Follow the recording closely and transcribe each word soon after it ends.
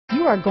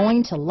you are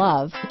going to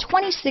love the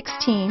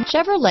 2016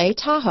 Chevrolet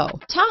Tahoe.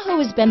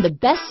 Tahoe has been the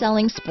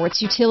best-selling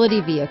sports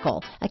utility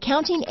vehicle,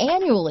 accounting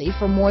annually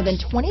for more than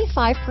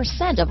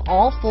 25% of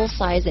all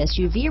full-size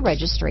SUV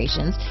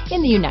registrations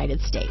in the United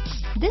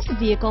States. This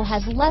vehicle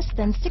has less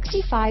than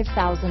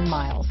 65,000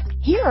 miles.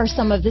 Here are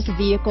some of this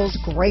vehicle's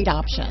great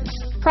options: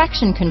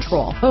 traction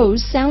control,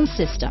 Bose sound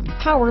system,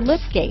 power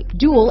liftgate,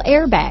 dual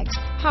airbags,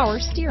 power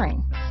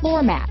steering,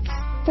 floor mats,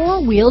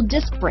 four-wheel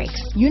disc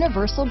brakes,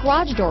 universal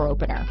garage door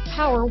opener,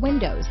 power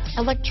windows,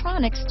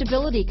 electronic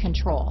stability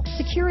control,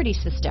 security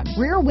system,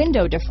 rear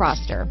window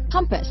defroster,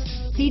 compass,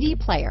 CD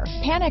player,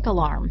 panic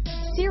alarm,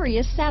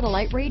 Sirius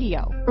satellite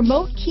radio,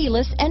 remote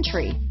keyless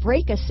entry,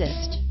 brake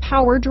assist,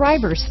 power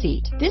driver's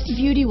seat. This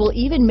beauty will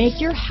even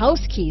make your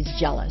house keys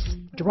jealous.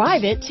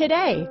 Drive it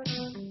today.